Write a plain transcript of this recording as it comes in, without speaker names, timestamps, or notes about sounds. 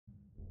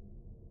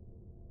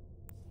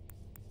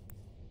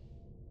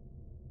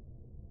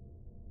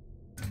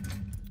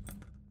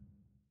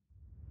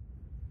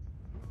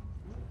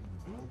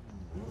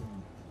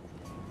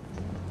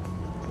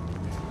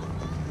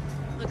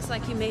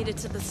like you made it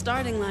to the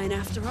starting line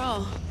after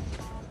all.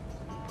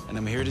 And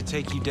I'm here to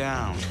take you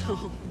down.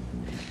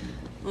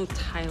 Oh,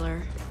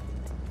 Tyler.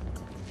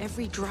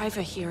 Every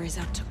driver here is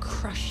out to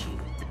crush you.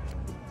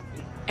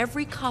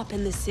 Every cop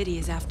in the city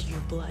is after your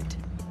blood.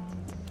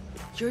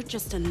 You're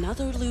just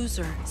another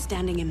loser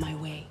standing in my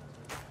way.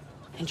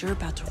 And you're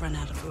about to run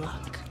out of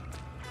luck.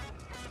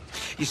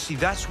 You see,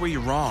 that's where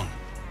you're wrong.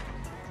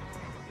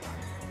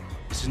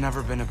 This has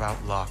never been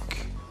about luck.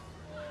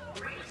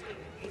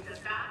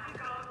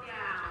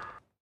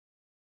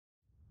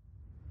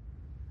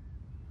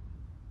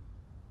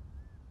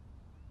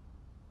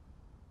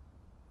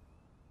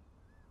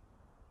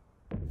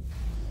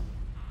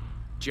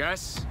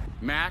 Jess,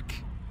 Mac,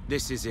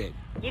 this is it.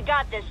 You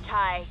got this,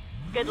 Ty.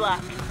 Good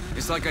luck.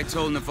 It's like I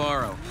told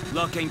Navarro,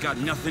 luck ain't got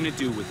nothing to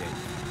do with it.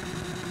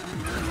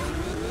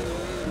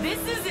 This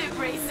is it,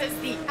 racers.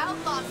 The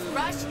Outlaws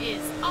Rush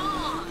is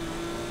on!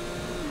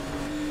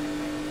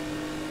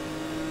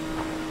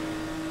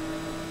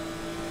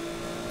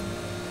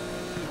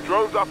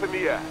 Drone's up in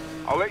the air.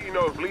 I'll let you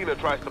know if Lena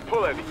tries to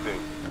pull anything.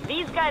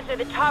 These guys are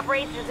the top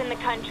racers in the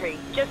country.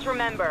 Just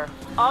remember,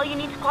 all you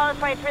need to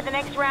qualify for the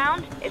next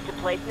round is to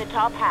place in the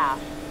top half.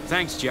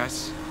 Thanks,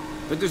 Jess.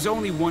 But there's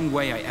only one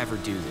way I ever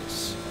do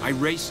this. I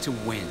race to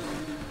win.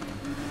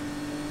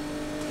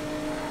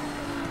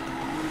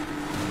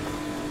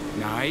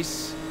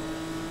 Nice.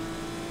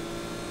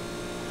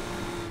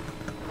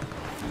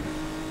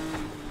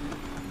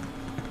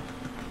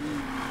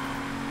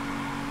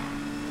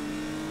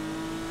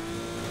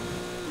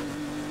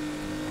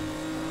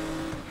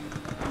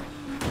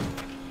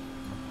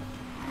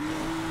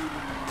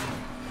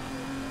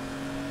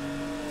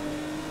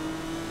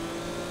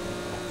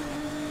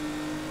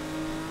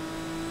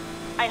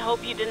 I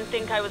hope you didn't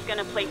think I was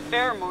gonna play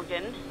fair,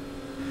 Morgan.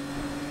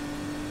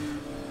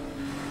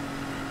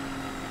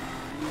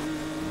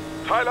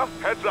 Tyler,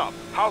 heads up.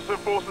 House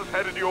enforcers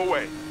headed your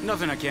way.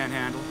 Nothing I can't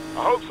handle.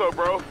 I hope so,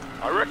 bro.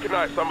 I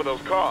recognize some of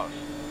those cars.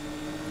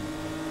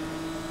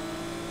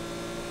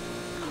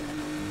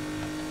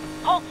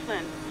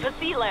 Holtzman,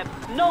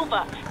 Vasiliev,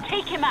 Nova,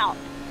 take him out.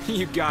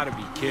 You gotta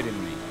be kidding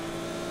me.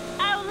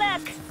 Oh,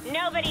 look!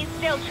 Nobody's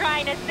still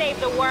trying to save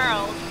the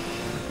world.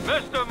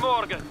 Mr.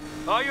 Morgan,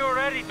 are you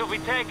ready to be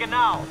taken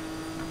out?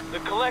 The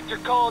collector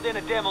called in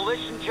a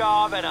demolition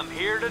job, and I'm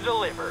here to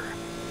deliver.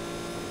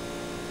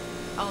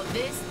 Oh,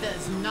 this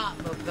does not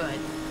look good.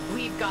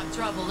 We've got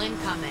trouble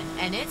incoming,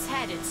 and it's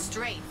headed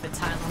straight for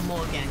Tyler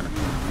Morgan.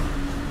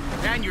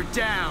 And you're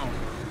down.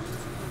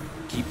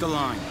 Keep the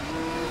line.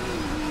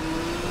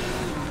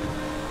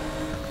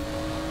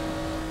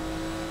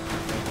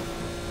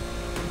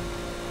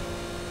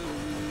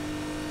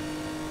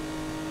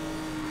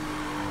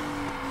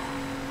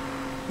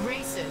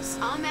 Racers,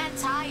 our man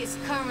Ty is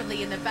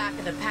currently in the back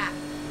of the pack.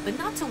 But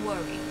not to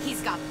worry,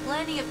 he's got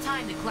plenty of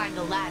time to climb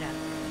the ladder.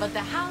 But the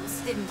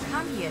house didn't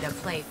come here to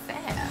play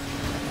fair.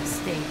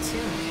 Stay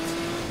tuned.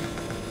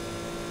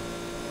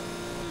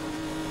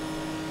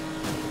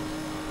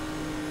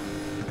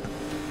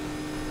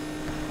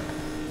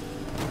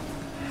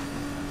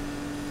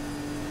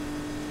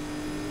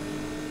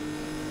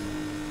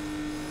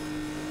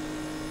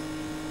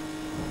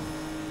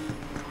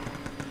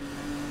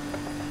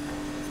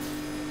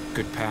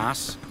 Good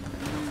pass.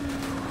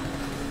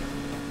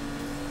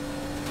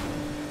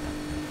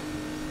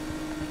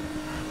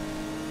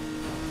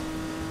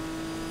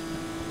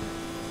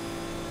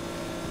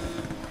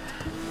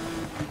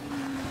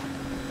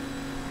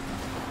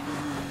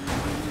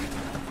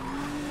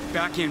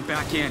 Back in,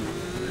 back in.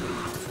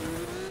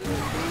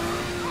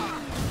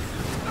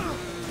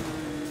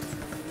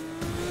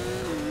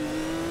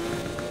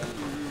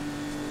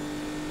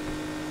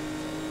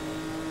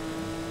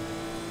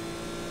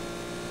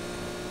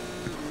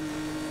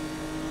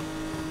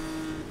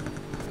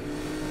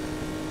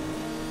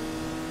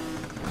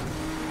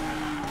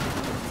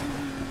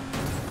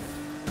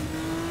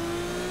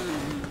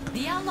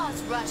 The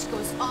Outlaws Rush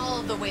goes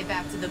all the way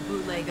back to the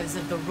bootleggers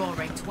of the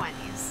Roaring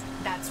 20s.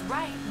 That's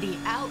right, the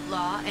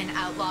Outlaw and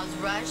Outlaws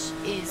Rush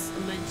is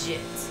legit.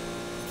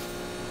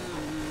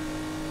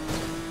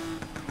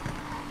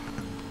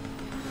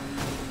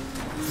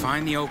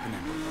 Find the opening.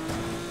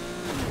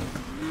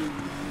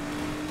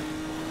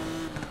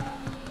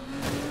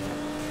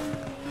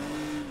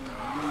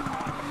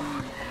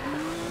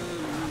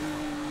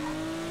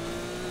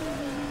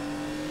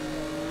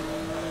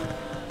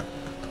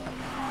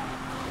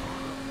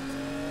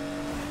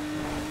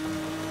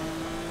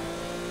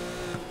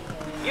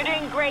 You're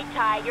doing great,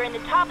 Ty. You're in the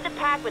top of the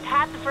pack with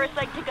half the first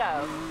leg to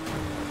go.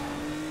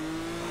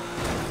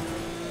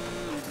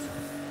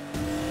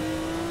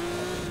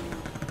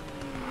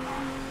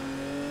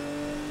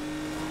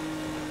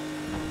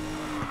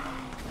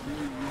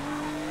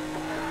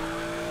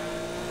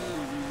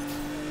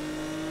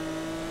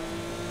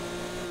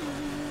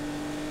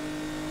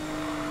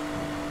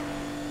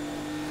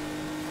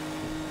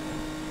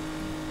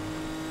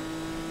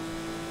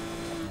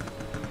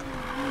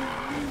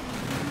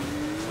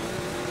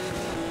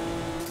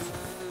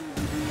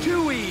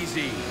 Too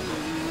easy.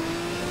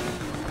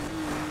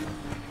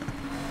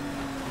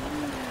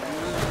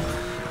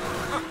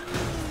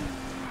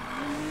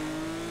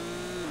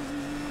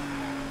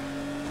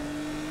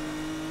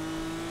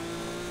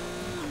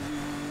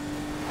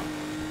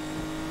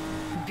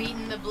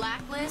 Beaten the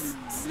blacklist,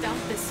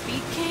 stumped the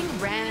Speed King,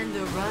 ran the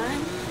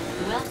run.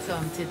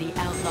 Welcome to the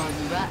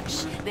Outlaws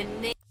Rush. The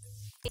name.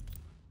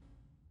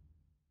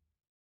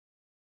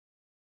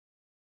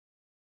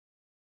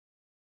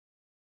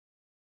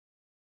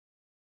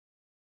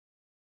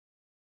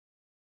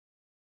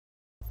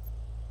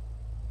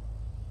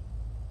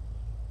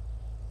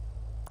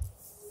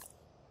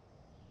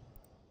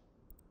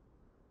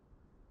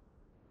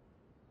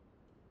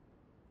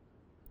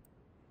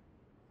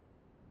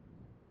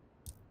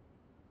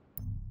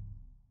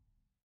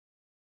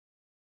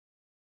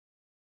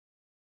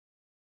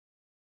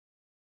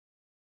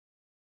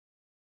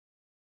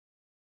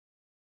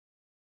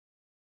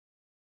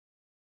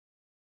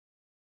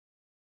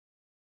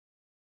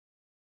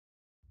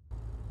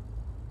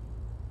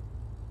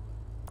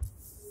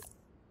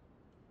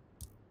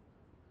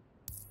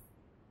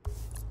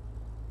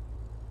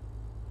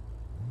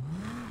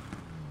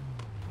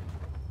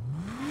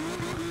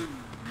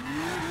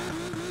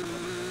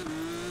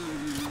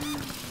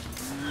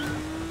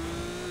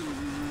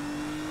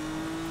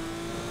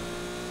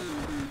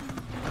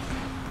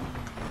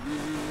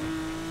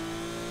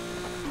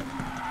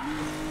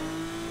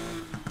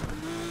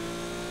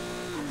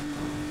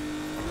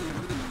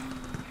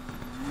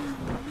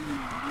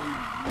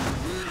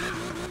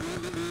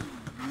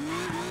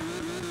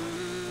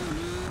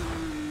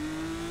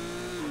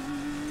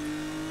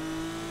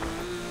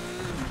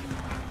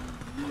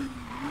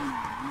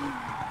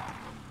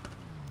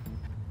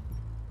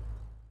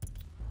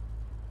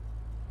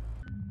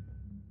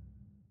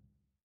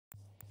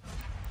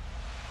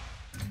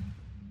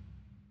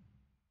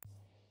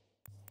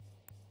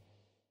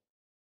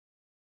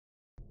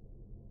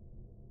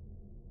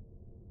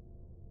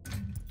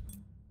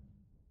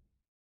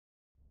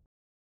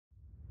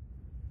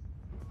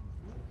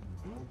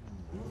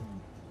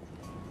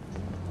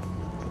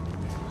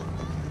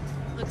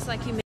 Looks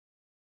like you made...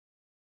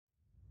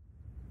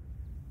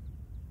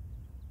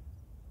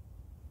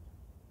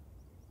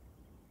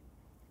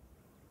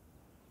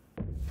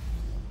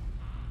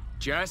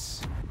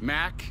 Jess,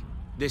 Mac,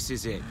 this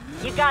is it.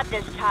 You got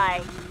this,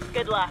 Ty.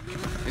 Good luck.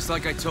 It's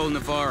like I told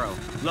Navarro,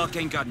 luck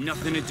ain't got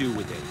nothing to do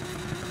with it.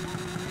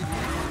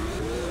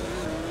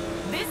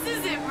 This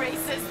is it,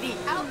 racers. The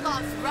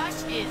Outlaws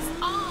Rush is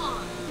on!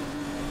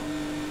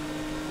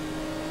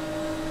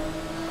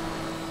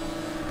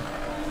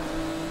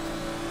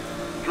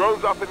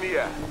 Drone's up in the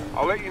air.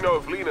 I'll let you know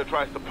if Lena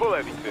tries to pull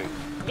anything.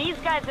 These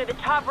guys are the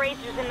top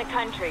racers in the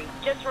country.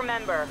 Just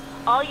remember,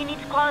 all you need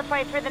to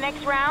qualify for the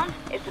next round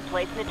is to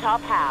place in the top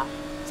half.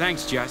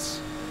 Thanks,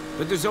 Jess.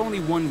 But there's only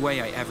one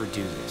way I ever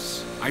do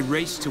this. I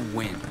race to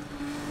win.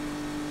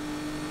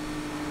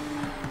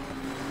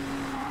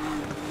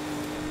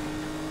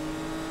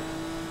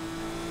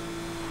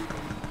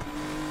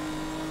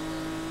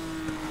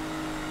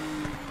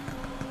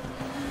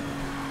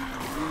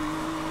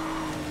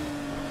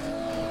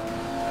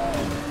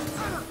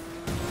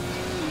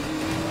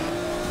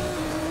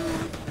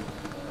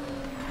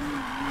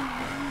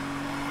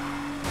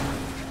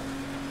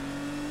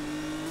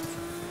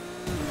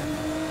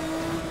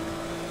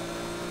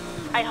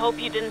 I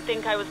hope you didn't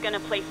think I was gonna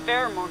play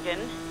fair, Morgan.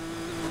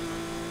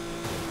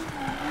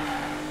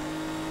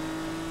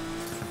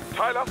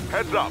 Tyler,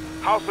 heads up.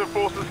 House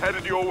enforcers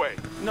headed your way.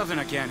 Nothing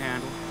I can't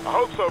handle. I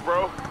hope so,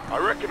 bro. I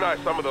recognize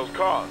some of those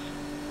cars.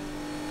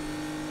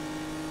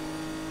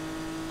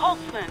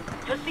 Holtzman,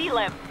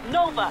 Vasilev,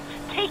 Nova,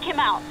 take him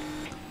out.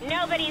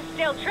 Nobody's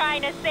still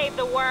trying to save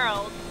the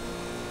world.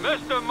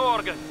 Mr.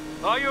 Morgan,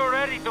 are you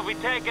ready to be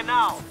taken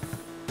out?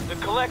 The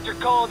collector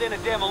called in a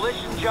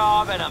demolition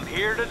job, and I'm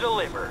here to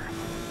deliver.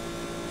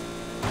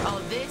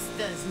 Oh, this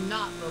does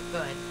not look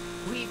good.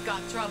 We've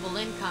got trouble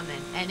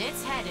incoming, and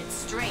it's headed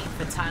straight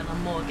for Tyler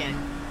Morgan.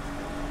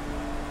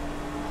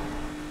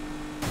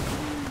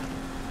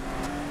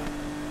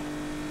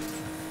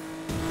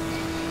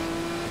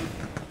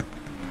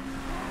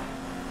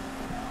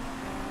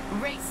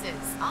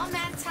 Races, our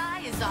man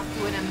Ty is off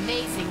to an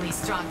amazingly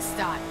strong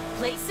start,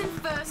 placing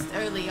first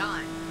early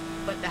on.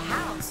 But the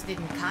house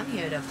didn't come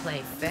here to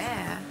play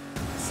fair.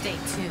 Stay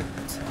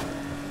tuned.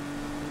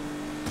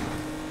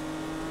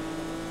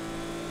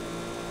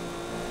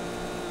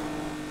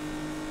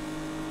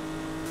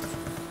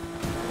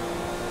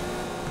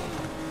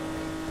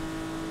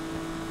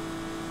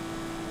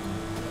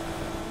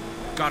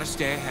 Gotta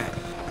stay ahead.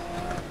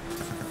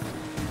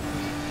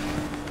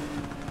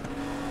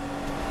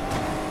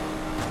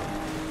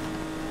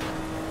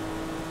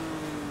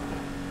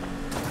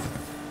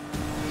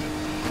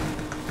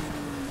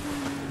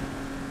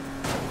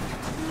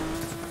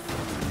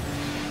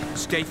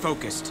 Stay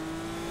focused.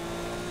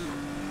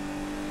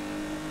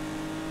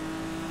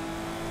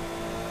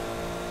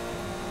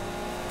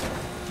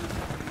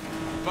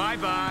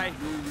 Bye-bye.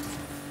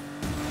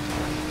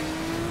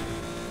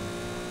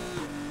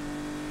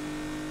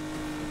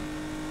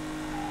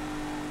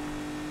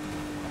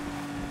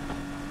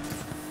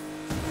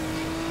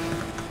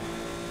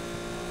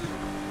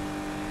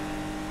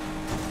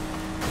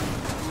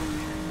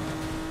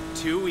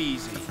 Too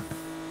easy.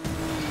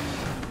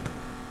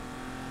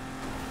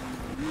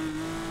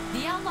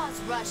 The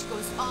Rush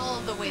goes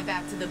all the way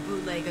back to the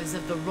bootleggers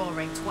of the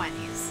Roaring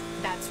 20s.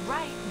 That's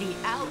right, the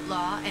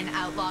Outlaw and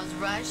Outlaws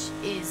Rush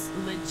is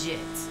legit.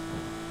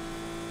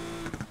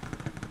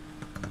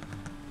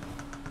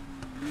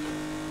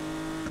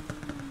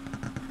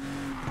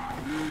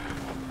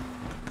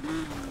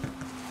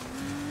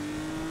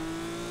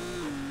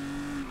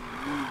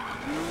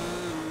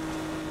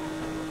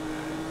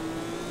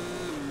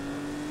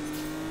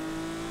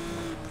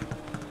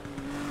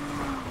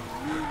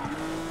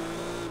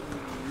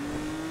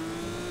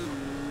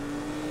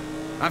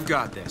 I've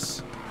got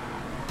this.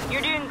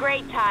 You're doing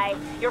great, Ty.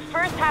 You're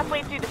first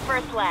halfway through the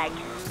first leg.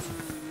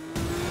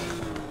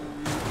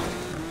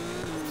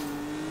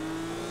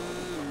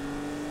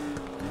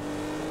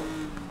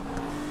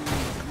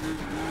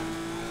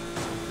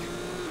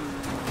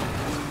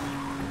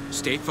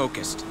 Stay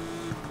focused.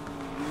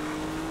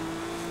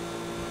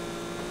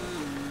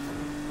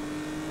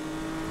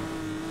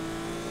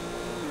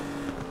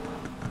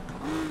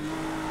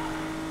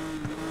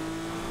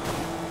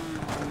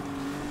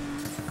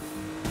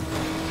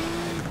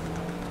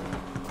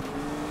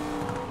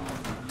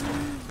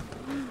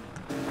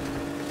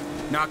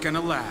 Not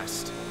gonna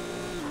last.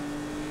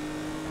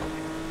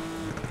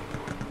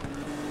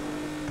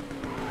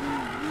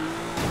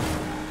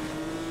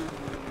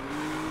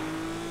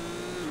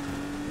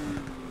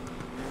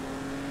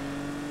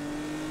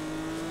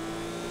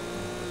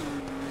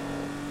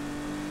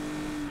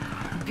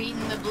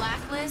 Beaten the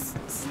Blacklist,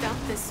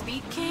 stumped the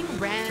Speed King,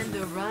 ran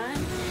the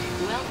run.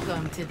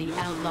 Welcome to the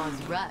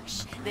Outlaws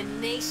Rush, the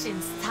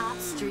nation's top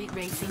street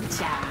racing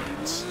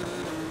challenge.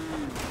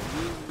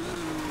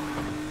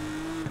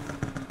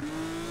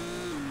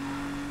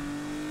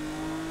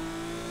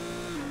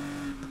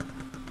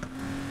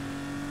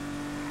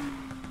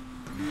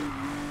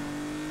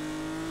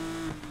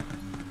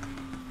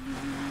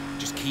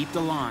 Just keep the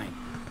line.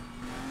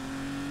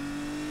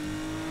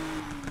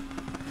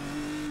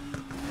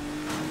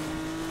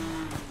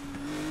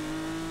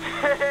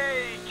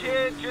 Hey,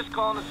 kid, just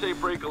calling to say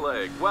break a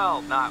leg.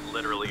 Well, not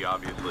literally,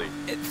 obviously.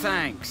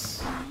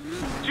 Thanks.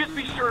 Just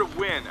be sure to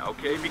win,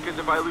 okay? Because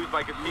if I lose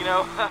my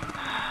casino,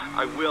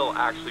 I will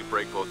actually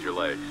break both your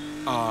legs.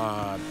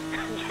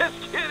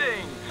 Just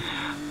kidding!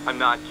 I'm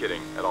not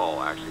kidding at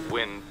all, actually.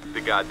 Win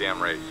the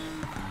goddamn race.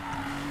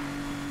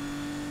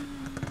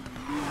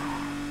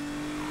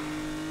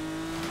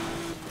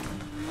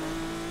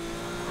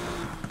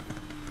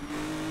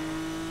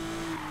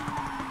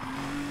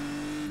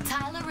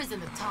 Tyler is in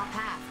the top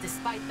half,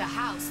 despite the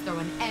house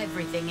throwing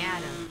everything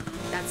at him.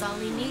 That's all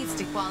he needs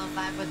to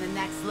qualify for the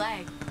next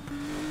leg.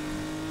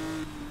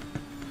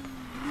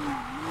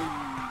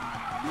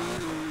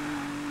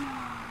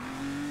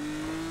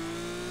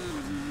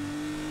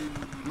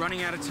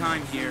 Running out of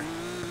time here.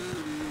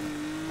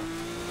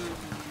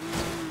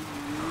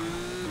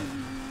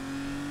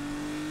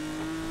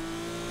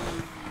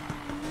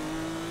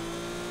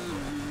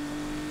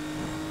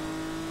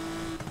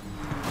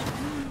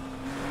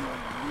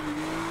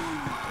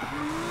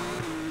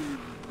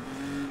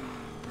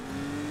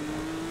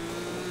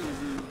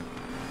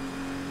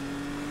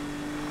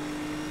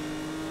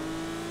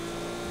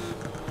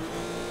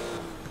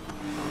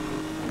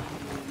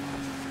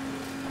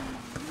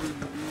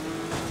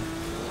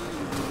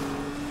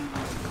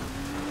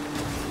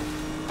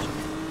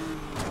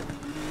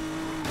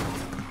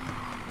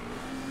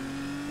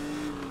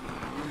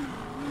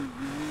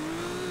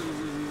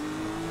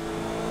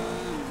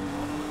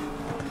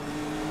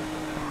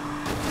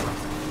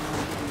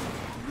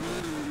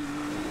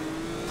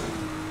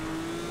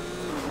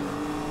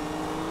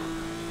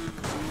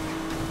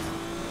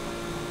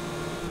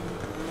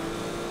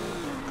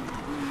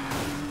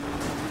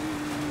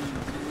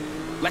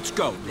 Let's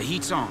go. The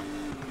heat's on.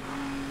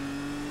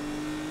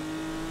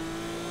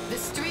 The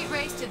street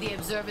race to the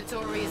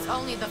observatory is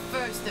only the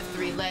first of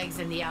 3 legs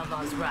in the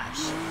Outlaws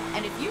Rush.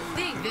 And if you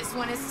think this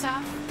one is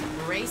tough,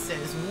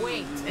 racers,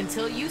 wait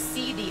until you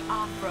see the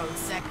off-road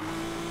section.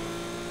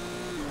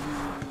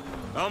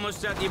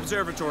 Almost at the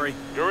observatory.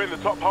 You're in the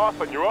top half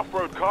and your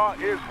off-road car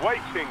is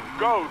waiting.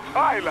 Go,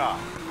 Tyler!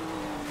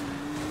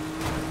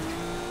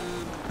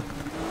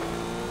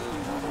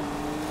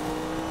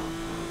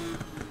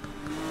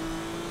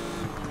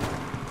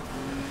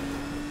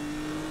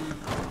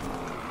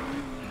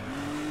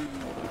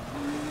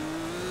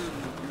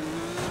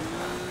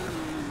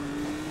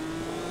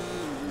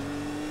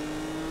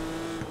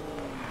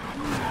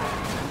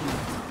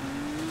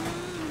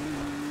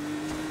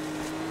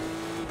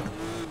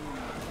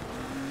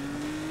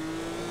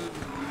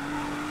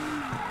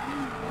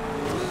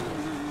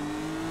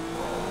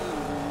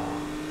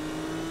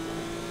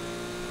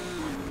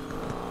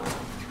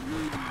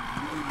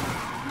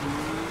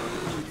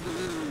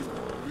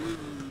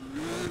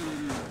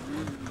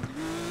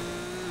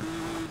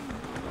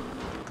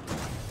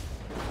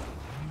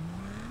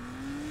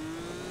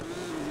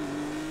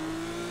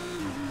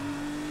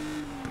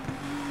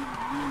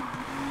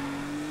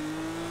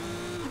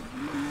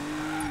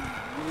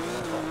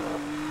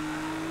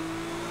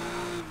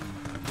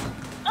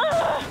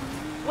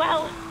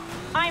 Well,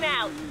 I'm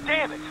out.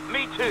 Damn it,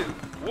 me too.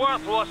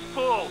 Worthless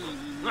fools.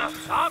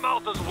 I'm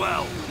out as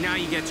well. Now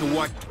you get to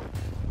what?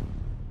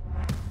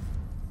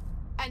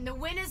 And the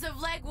winners of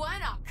Leg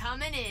 1 are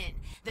coming in.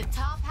 The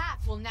top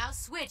half will now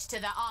switch to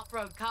the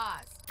off-road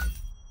cars.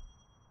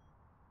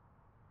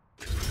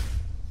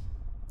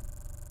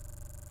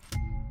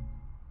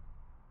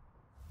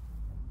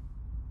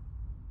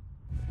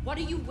 What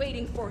are you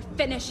waiting for?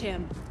 Finish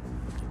him.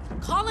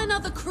 Call in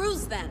other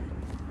crews then.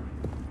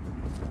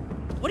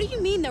 What do you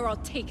mean they're all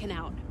taken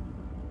out?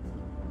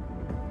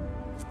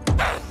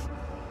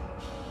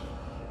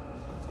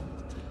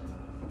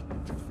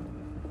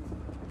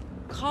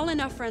 Call in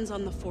our friends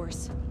on the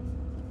force.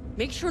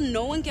 Make sure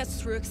no one gets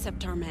through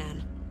except our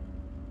man.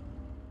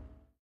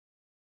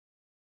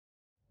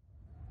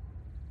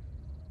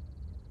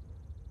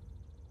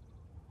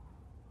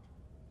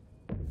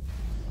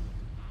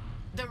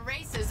 The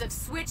racers have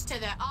switched to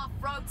their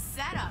off-road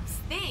setups.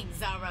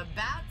 Things are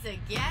about to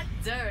get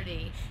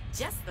dirty,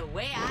 just the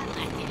way I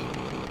like it.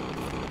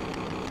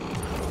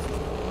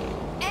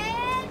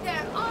 And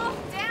they're off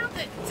down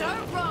the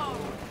dirt road.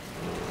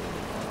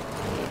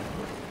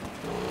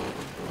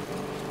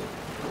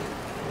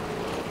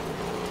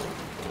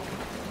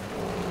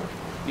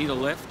 Need a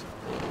lift?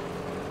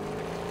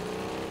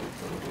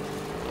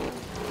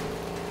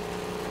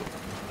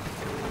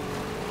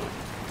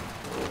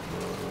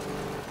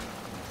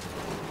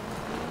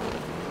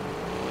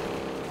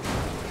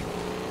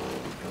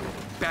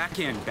 Back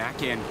in,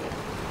 back in.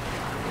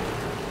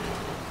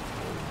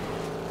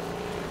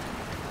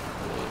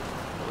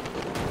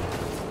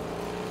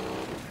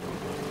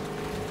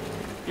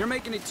 You're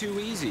making it too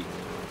easy.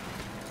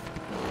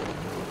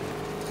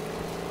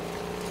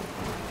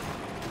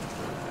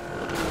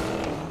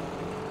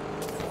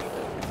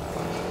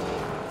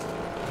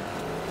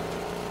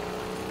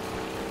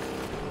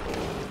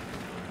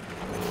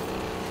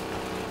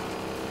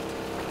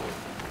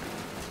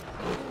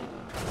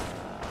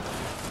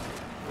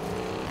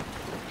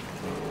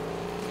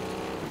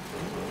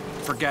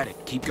 Forget it.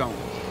 Keep going.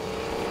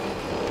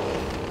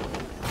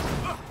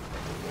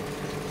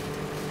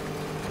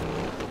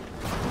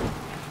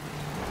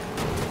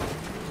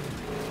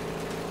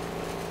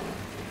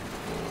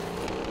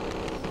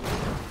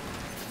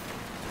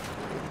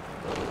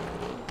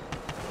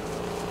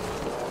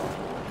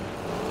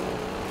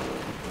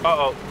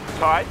 Uh-oh.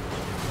 Ty,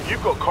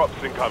 you've got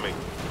cops incoming.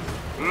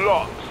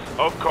 Lots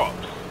of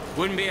cops.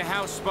 Wouldn't be a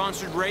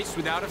house-sponsored race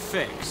without a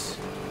fix.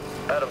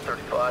 Adam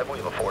 35, we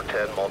have a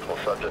 410, multiple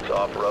subjects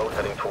off-road,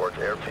 heading towards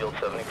Airfield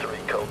 73,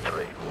 Code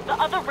 3. The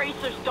other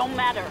racers don't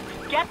matter.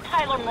 Get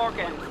Tyler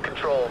Morgan.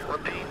 Control,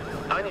 repeat.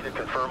 I need to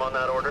confirm on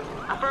that order.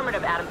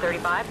 Affirmative, Adam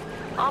 35.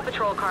 All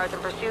patrol cars in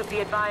pursuit, be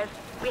advised.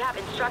 We have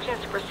instructions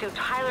to pursue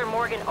Tyler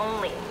Morgan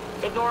only.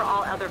 Ignore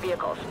all other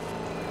vehicles.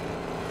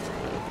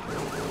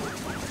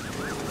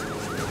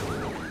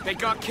 They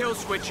got kill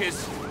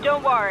switches.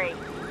 Don't worry.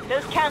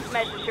 Those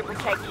countermeasures should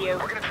protect you.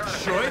 We're gonna try to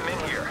Should? get them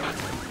in here.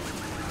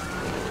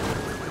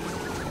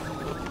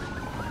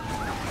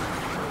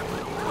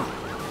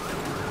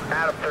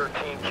 Adam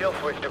 13, kill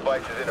switch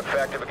device is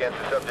ineffective against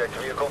the subject's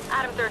vehicle.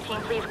 Adam 13,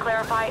 please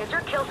clarify. Is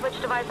your kill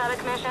switch device out of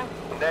commission?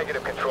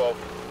 Negative, Control.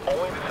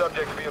 Only the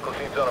subject's vehicle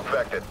seems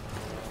unaffected.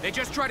 They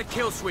just tried to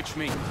kill switch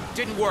me.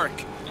 Didn't work.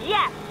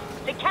 Yes!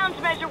 The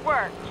countermeasure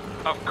worked.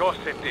 Of course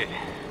it did.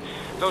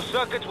 Those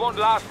circuits won't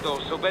last, though,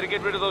 so better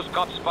get rid of those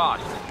cops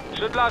fast.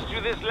 Should last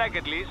you this leg,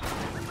 at least.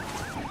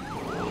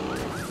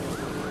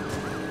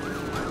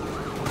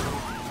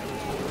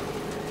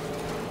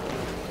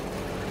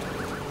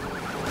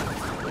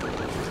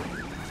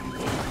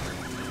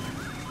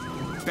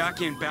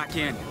 Back in, back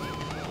in.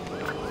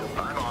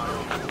 I'm on.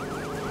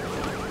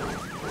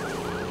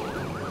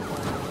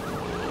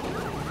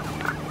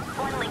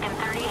 One Lincoln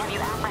 30, have you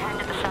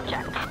apprehended the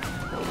subject?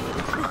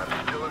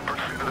 I'm still in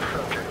pursuit of the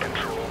subject,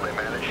 Control. They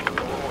managed to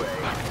pull away.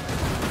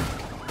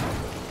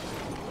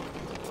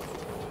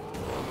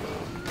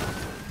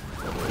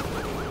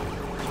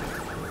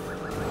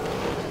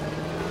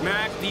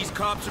 Mac, these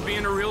cops are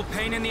being a real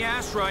pain in the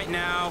ass right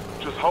now.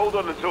 Just hold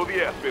on until the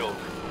airfield.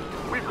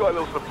 We've got a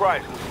little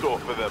surprise in store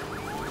for them.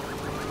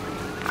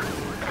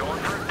 Going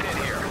for a pit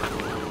here.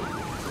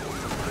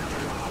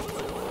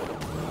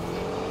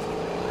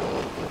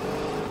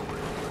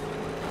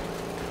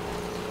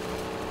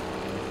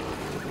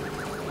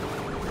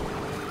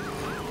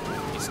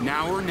 It's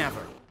now or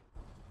never.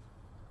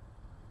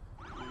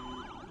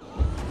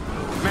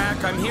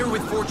 Mac, I'm here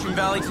with Fortune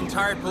Valley's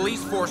entire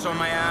police force on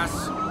my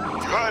ass.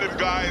 Got him,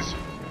 guys.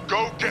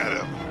 Go get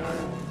him.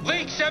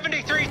 League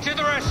 73 to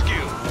the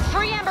rescue.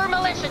 Free Ember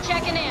Militia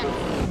checking in.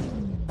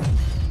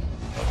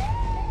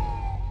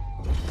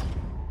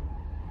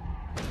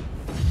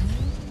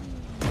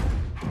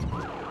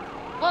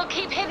 We'll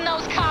keep hitting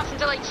those cops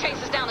until they chase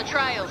us down the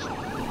trails.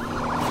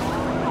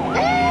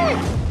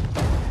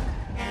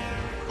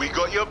 We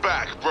got your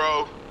back,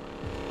 bro.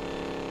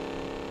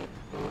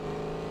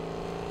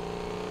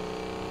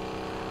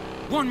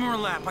 One more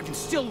lap, I can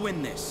still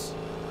win this.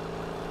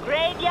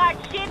 Graveyard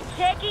shift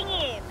checking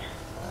in.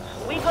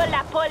 We got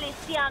La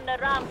Policia on the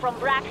run from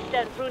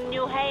Braxton through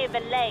New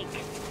Haven Lake.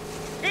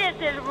 This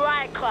is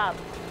Riot Club.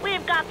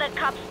 We've got the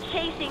cops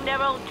chasing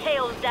their own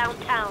tails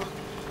downtown.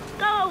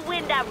 Go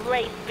win that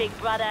race, big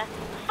brother.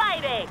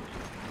 Fighting!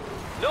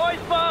 Noise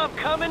bomb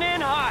coming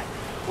in hot.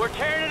 We're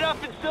tearing it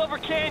up in Silver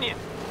Canyon.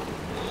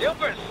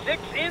 Silver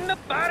 6 in the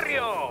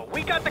barrio.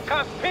 We got the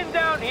cops pinned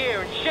down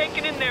here and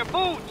shaking in their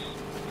boots.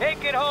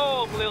 Take it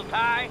home, Lil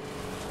Ty.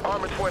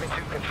 Armor 22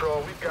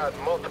 Control, we've got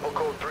multiple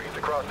code 3s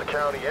across the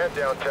county and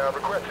downtown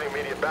requesting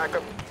immediate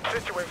backup.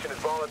 Situation is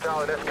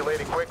volatile and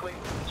escalating quickly.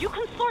 You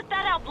can sort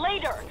that out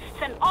later.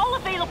 Send all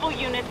available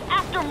units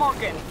after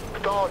Morgan.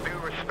 With all due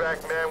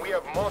respect, man, we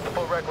have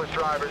multiple reckless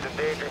drivers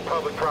endangering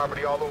public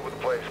property all over the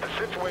place.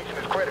 The situation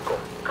is critical.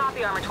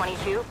 Copy, Armor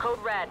 22. Code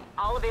red.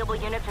 All available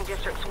units in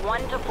districts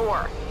 1 to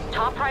 4.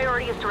 Top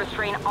priority is to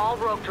restrain all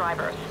rogue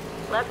drivers.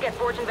 Let's get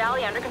Fortune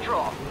Valley under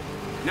control.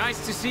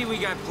 Nice to see we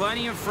got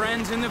plenty of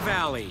friends in the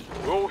valley.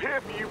 We'll hear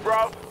from you,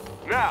 bro.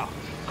 Now,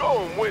 go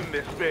and win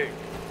this thing.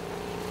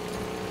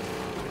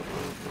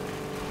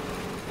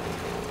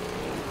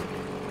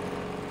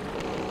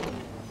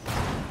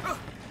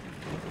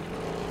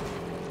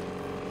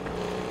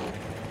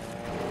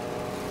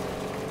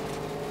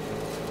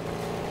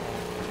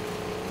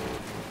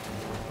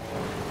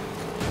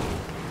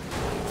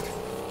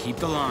 Keep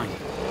the line.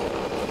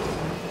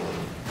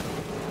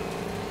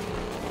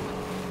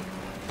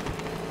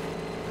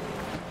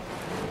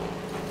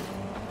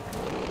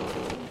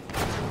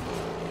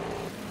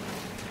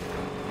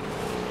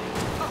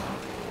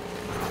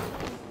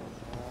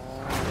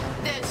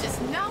 There's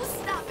just no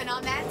stopping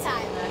on that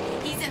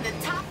Tyler. He's in the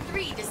top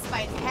 3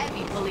 despite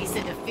heavy police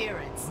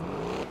interference.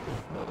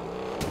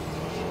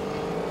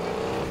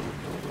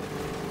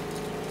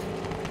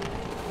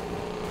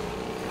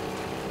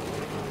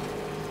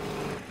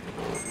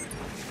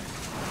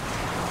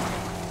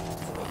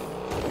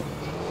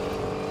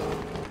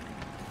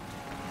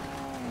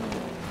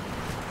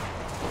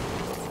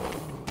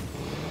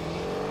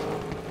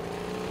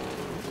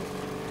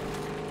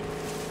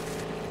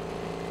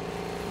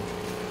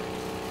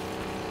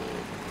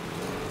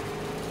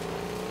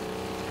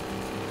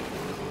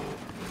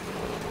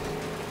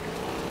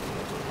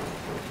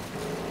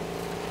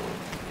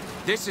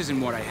 This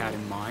isn't what I had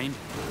in mind.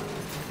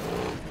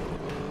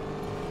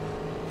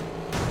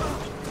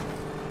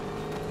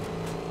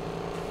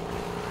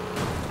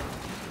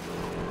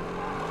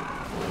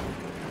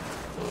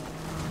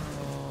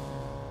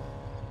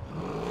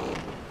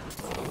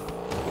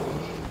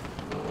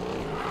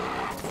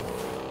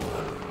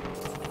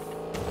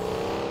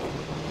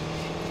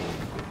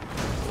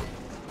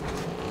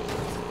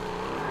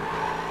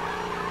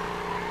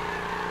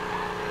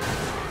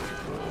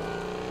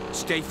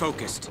 Stay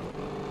focused.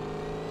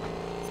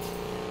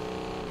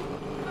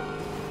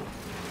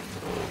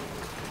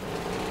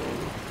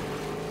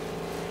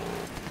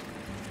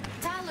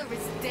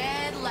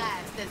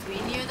 As we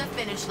near the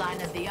finish line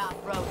of the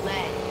off-road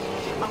leg.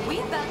 Are we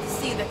about to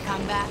see the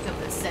comeback of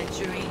the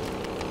century?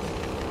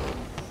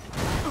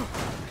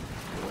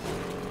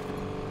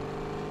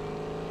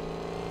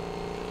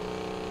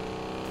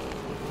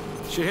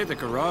 Should hit the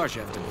garage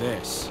after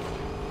this.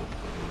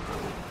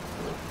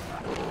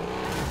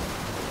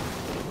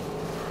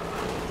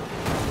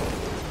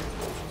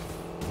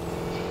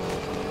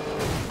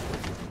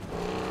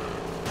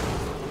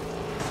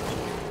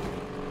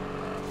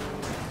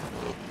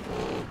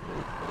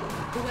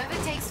 Whoever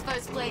takes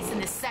first place in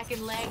the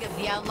second leg of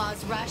the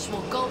Outlaws Rush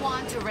will go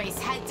on to race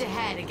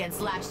head-to-head against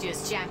last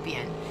year's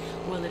champion.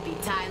 Will it be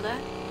Tyler?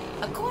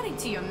 According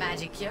to your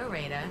magic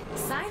curator,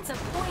 signs are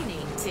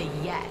pointing to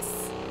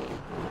yes.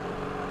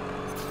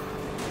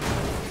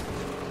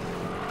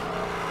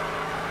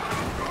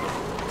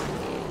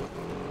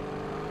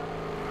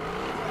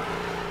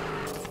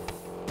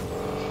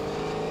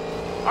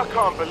 I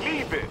can't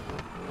believe it.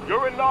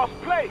 You're in last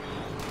place.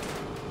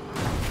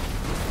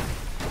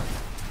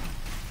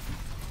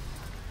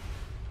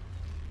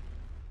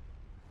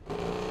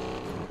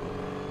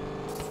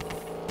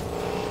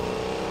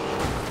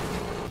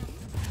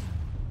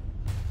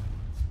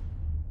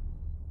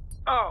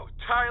 Oh,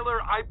 Tyler,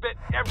 I bet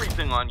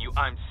everything on you.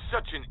 I'm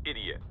such an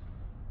idiot.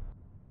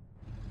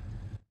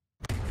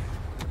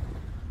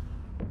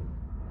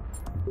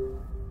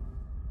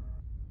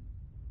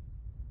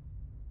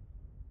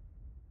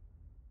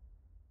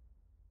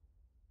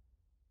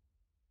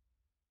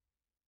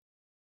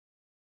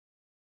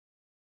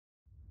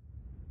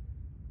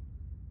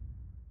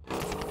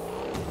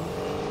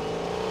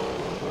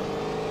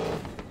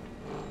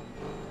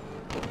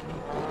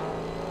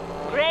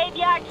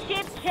 Graveyard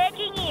ship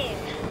checking in.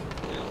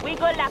 We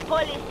got La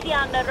Policia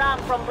on the run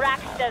from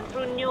Braxton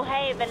through New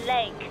Haven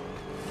Lake.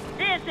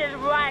 This is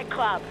Riot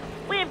Club.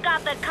 We've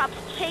got the cops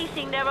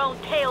chasing their own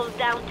tails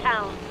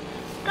downtown.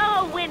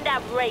 Go win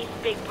that race,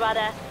 big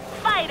brother.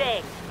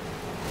 Fighting!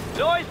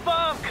 Noise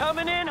bomb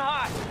coming in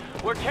hot.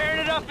 We're tearing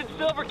it up in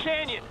Silver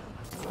Canyon.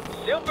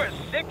 Silver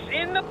 6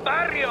 in the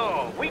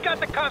barrio. We got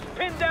the cops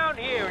pinned down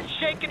here and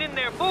shaking in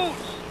their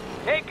boots.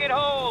 Take it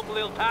home,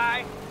 Lil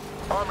Ty.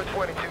 Armor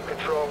 22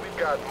 Control, we've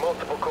got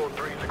multiple code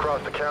 3s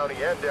across the county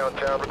and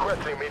downtown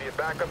requesting immediate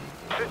backup.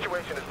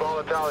 Situation is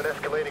volatile and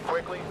escalating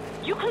quickly.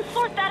 You can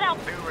sort that out.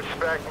 Due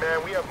respect,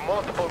 man, we have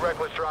multiple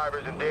reckless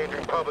drivers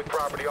endangering public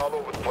property all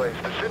over the place.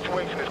 The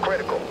situation is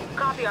critical.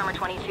 Copy, Armor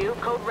 22.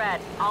 Code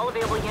Red. All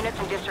available units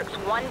in Districts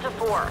 1 to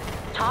 4.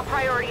 Top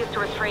priority is to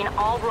restrain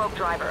all rogue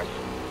drivers.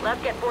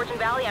 Let's get Fortune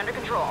Valley under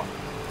control.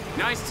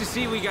 Nice to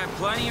see we got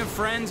plenty of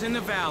friends in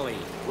the valley.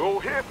 We're all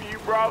here for you,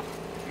 bro.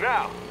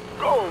 Now,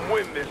 go and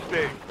win this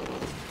thing.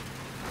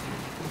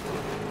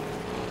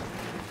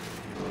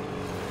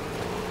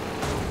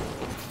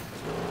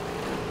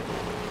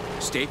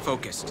 Stay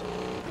focused.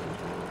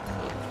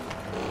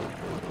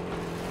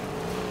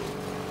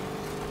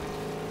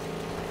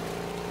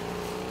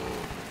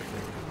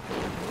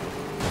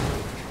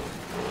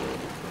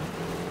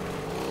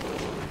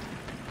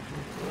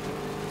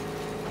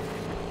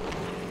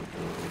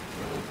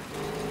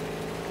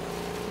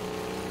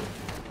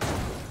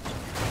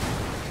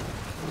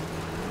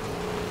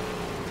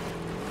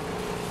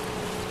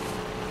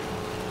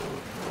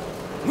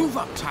 Move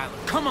up, Tyler.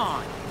 Come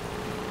on!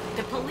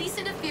 The police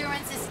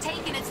interference is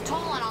taking its toll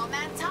on our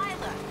man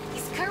Tyler.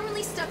 He's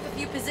currently stuck a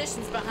few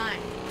positions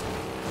behind.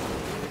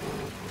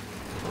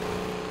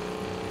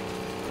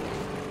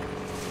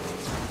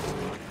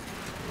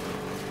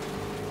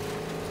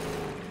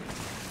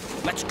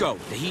 Let's go.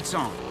 The heat's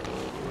on.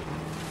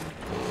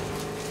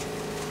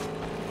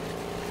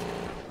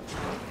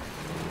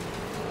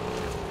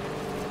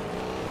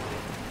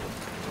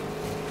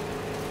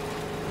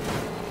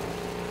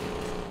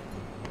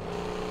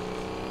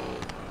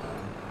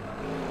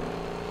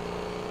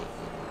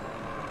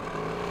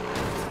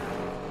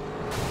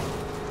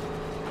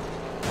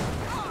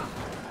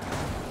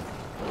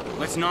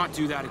 Let's not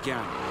do that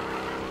again.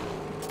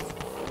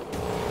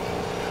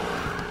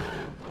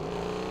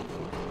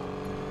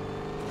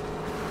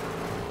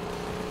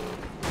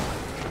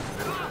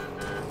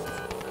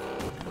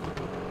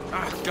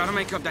 Gotta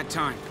make up that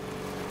time.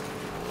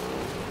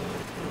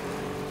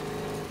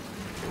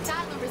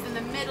 Tyler is in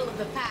the middle of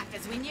the pack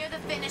as we near the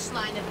finish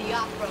line of the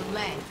off-road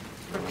leg.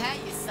 Prepare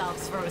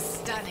yourselves for a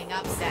stunning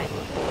upset.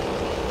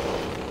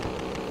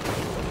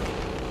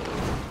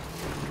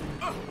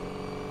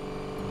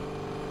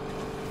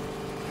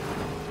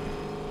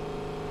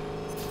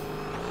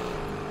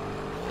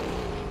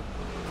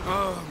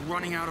 Oh,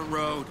 running out of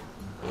road.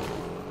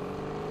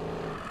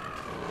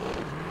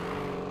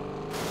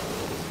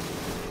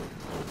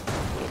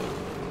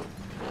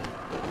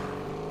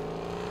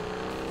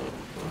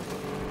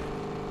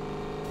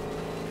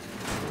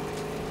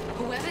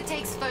 Whoever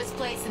takes first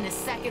place in the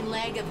second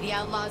leg of the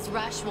Outlaws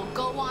Rush will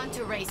go on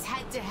to race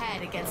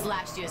head-to-head against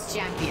last year's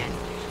champion.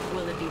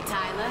 Will it be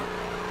Tyler?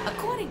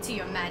 According to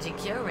your magic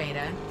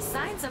curator,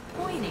 signs are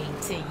pointing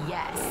to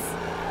yes.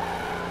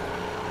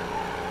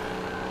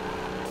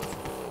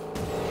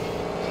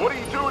 What are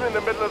you doing in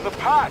the middle of the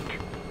pack?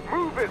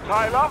 Move it,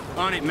 Tyler!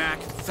 On it, Mac.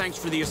 Thanks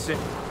for the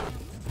assist.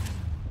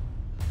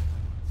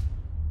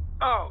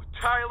 Oh,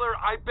 Tyler,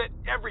 I bet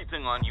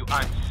everything on you.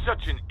 I'm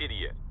such an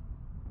idiot.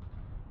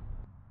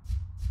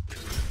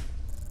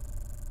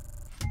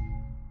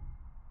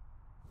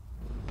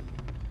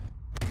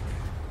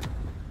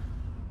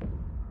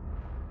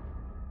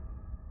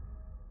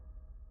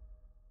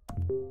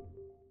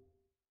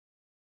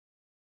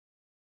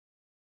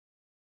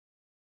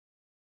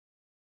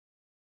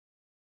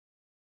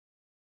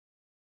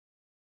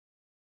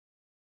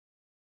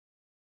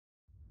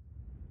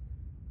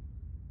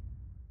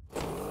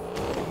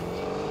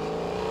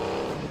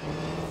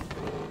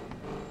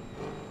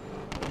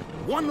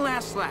 One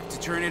last lap to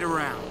turn it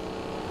around.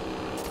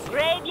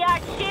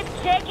 Graveyard ship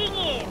checking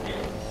in.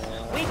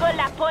 We got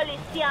La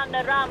Policia on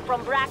the run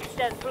from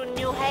Braxton through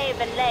New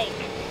Haven Lake.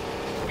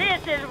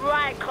 This is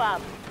Riot Club.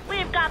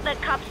 We've got the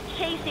cops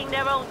chasing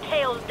their own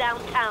tails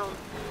downtown.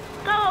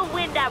 Go and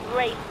win that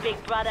race,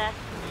 big brother.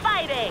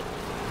 Fighting!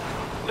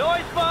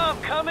 Noise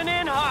bomb coming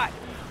in hot.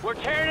 We're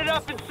tearing it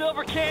up in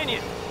Silver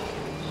Canyon.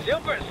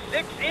 Silver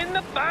 6 in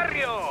the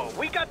barrio.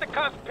 We got the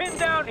cops pinned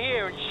down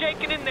here and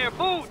shaking in their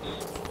boots.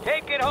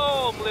 Take it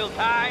home, Lil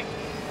Ty.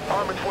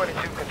 Armor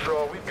 22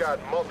 Control, we've got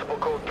multiple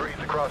code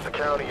 3s across the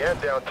county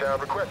and downtown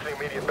requesting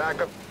immediate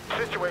backup.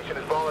 Situation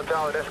is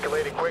volatile and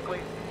escalating quickly.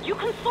 You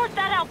can sort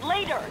that out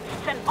later.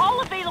 Send all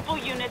available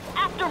units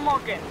after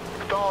Morgan.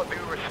 With all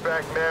due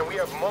respect, man, we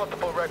have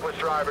multiple reckless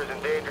drivers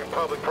endangering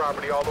public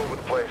property all over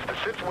the place.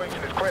 The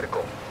situation is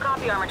critical.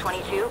 Copy, Armor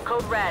 22.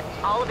 Code Red.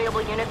 All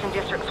available units in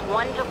Districts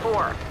 1 to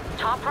 4.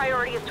 Top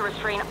priority is to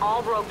restrain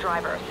all rogue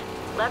drivers.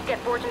 Let's get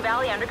Fortune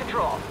Valley under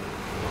control.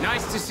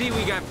 Nice to see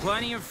we got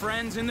plenty of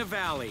friends in the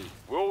valley.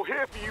 We're all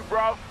here for you,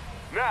 bro.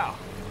 Now,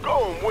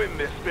 go and win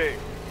this thing.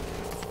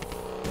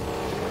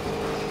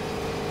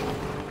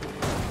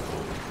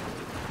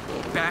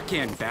 Back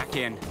in, back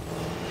in.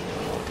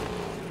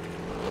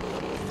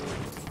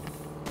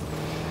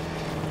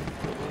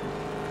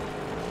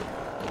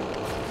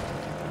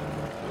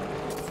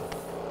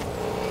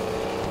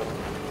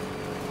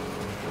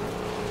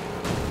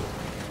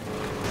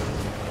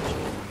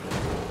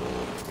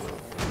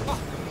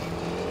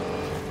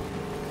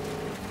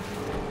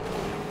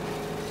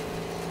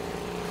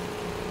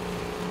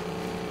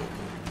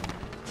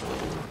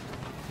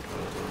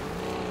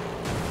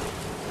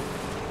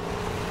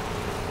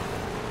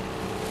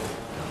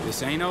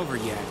 This ain't over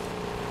yet.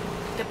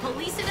 The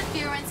police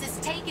interference is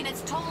taking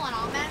its toll on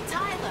our man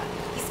Tyler.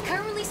 He's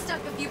currently stuck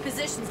a few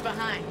positions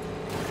behind.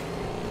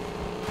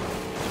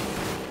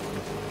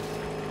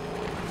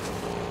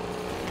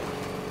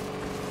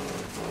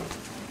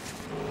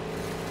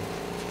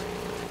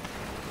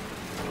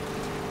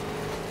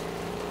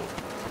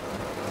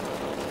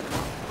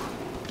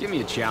 Give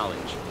me a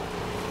challenge.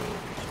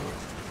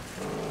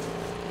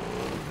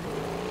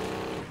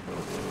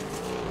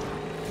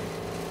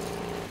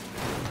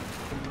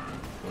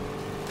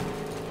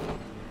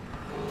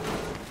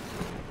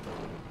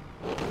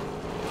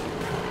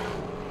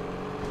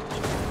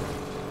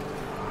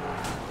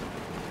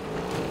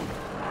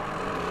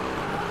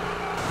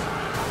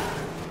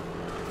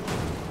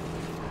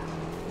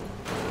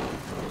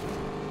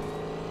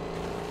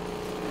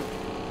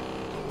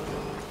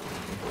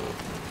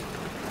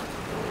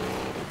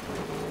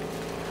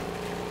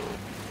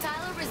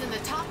 In the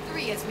top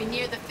 3 as we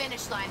near the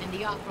finish line in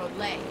the off-road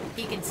leg.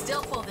 He can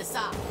still pull this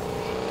off.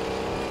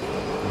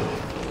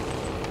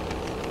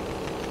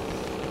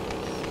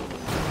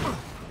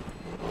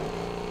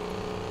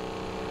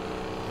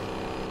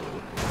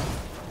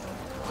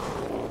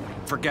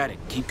 Forget it.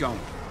 Keep going.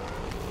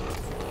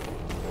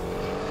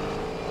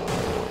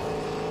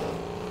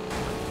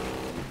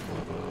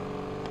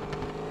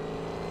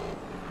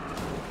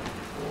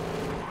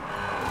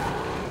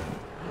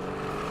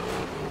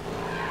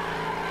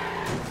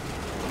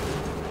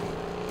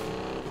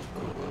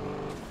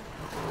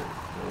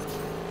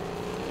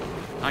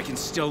 I can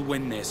still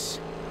win this.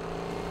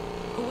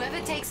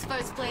 Whoever takes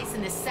first place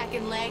in the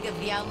second leg of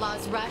the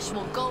Outlaws Rush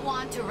will go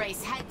on to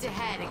race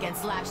head-to-head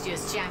against last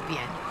year's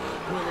champion.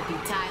 Will it be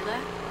Tyler?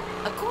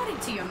 According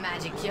to your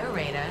magic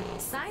curator,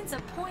 signs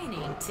are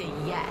pointing to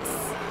yes.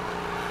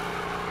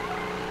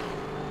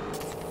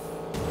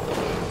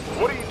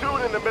 What are you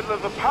doing in the middle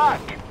of the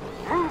pack?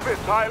 Move it,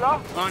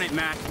 Tyler! On it,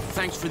 Matt.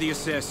 Thanks for the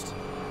assist.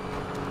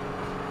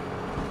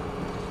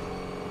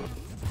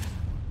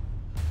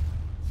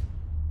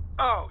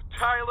 Oh,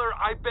 Tyler,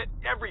 I bet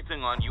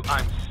everything on you.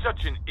 I'm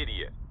such an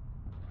idiot.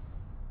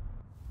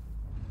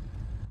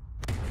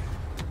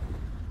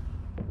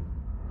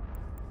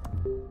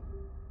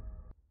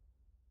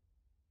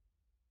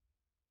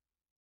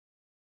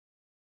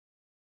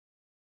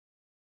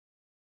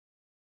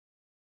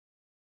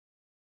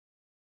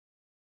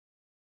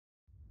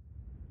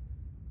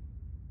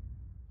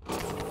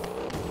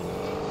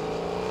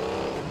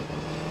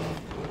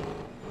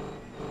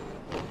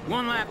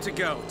 One lap to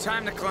go.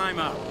 Time to climb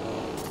up.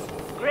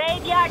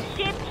 Graveyard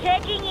ship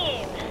checking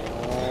in.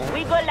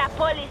 We got La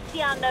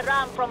Policia on the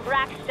run from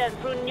Braxton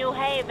through New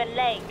Haven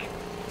Lake.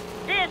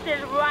 This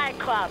is Riot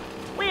Club.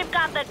 We've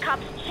got the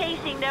cops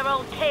chasing their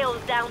own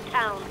tails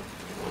downtown.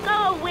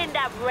 Go win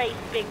that race,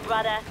 big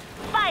brother.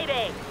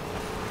 Fighting!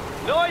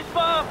 Noise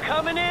bomb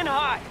coming in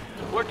hot.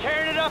 We're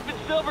tearing it up in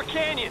Silver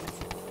Canyon.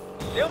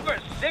 Silver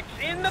 6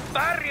 in the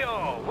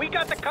barrio. We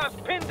got the cops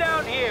pinned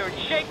down here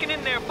and shaking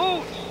in their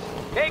boots.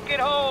 Take it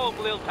home,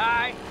 Lil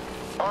Ty.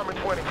 Armor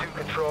 22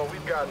 Control,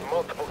 we've got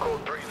multiple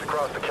code 3s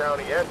across the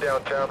county and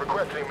downtown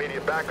requesting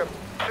immediate backup.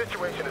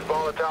 Situation is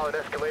volatile and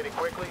escalating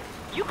quickly.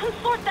 You can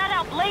sort that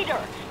out later.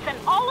 Send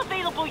all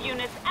available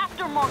units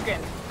after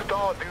Morgan. With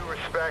all due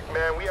respect,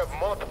 man, we have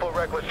multiple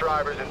reckless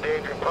drivers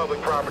endangering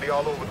public property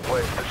all over the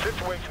place. The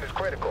situation is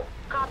critical.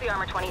 Copy,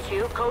 Armor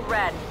 22. Code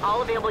Red.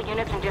 All available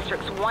units in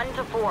Districts 1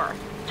 to 4.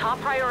 Top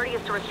priority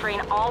is to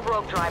restrain all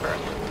rogue drivers.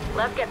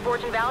 Let's get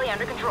Fortune Valley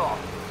under control.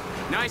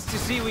 Nice to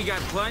see we got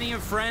plenty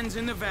of friends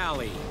in the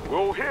valley.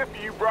 We're here for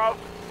you, bro.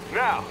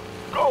 Now,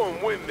 go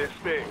and win this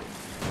thing.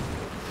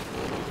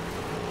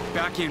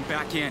 Back in,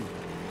 back in.